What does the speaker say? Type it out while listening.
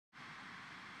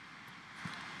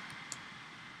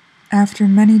After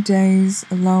many days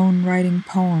alone writing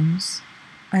poems,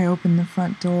 I open the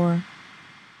front door.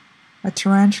 A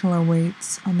tarantula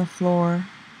waits on the floor,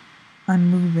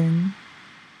 unmoving.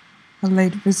 A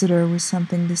late visitor with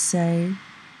something to say,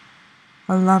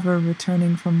 a lover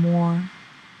returning from war.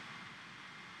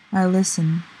 I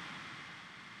listen.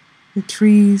 The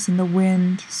trees and the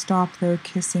wind stop their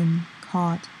kissing,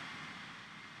 caught.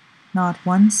 Not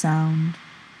one sound.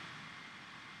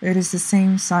 It is the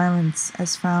same silence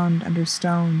as found under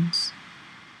stones.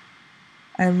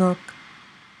 I look.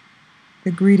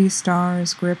 The greedy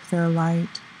stars grip their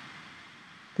light.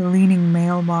 The leaning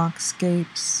mailbox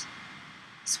gapes,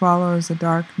 swallows a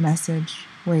dark message,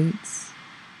 waits.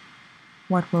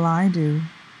 What will I do?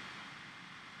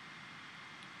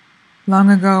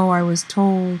 Long ago I was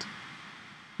told,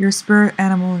 your spirit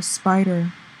animal is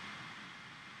spider.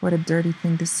 What a dirty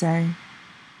thing to say.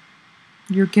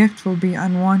 Your gift will be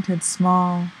unwanted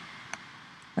small,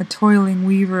 a toiling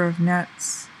weaver of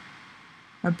nets,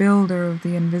 a builder of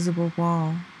the invisible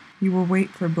wall. You will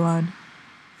wait for blood.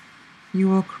 You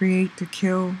will create to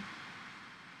kill,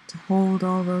 to hold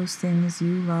all those things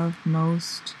you loved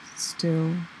most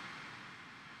still.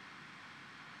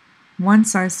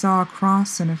 Once I saw a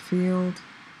cross in a field.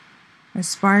 A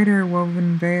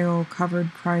spider-woven veil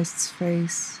covered Christ's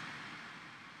face,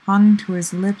 hung to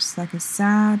his lips like a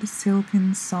sad,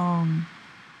 silken song,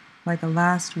 like a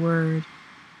last word.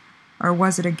 Or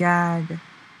was it a gag,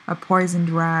 a poisoned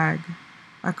rag,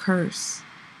 a curse?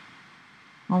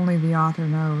 Only the author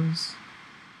knows.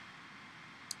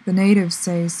 The natives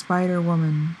say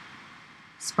spider-woman,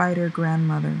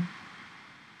 spider-grandmother.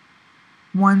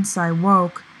 Once I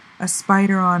woke, a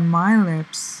spider on my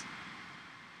lips.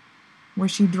 Was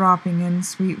she dropping in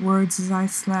sweet words as I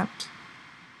slept,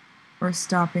 or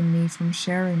stopping me from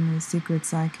sharing the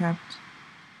secrets I kept?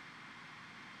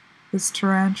 This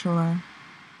tarantula,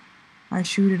 I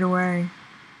shoot it away.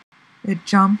 It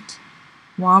jumped,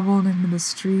 wobbled into the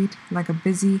street like a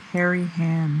busy, hairy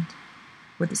hand,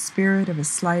 with the spirit of a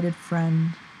slighted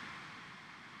friend.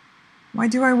 Why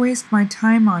do I waste my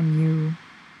time on you?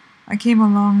 I came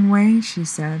a long way, she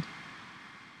said.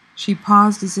 She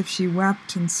paused as if she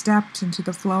wept and stepped into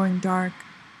the flowing dark,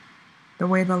 the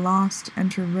way the lost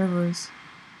enter rivers.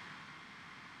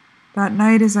 That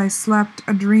night as I slept,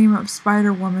 a dream of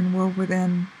Spider-Woman wove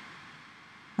within.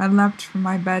 I leapt from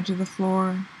my bed to the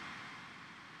floor.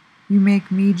 You make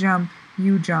me jump,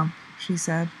 you jump, she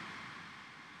said.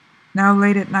 Now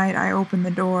late at night I open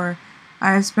the door.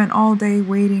 I have spent all day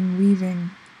waiting,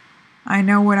 weaving. I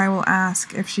know what I will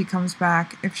ask if she comes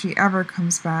back, if she ever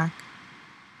comes back.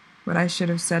 What I should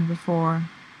have said before.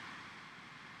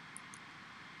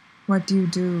 What do you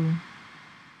do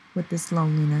with this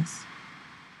loneliness?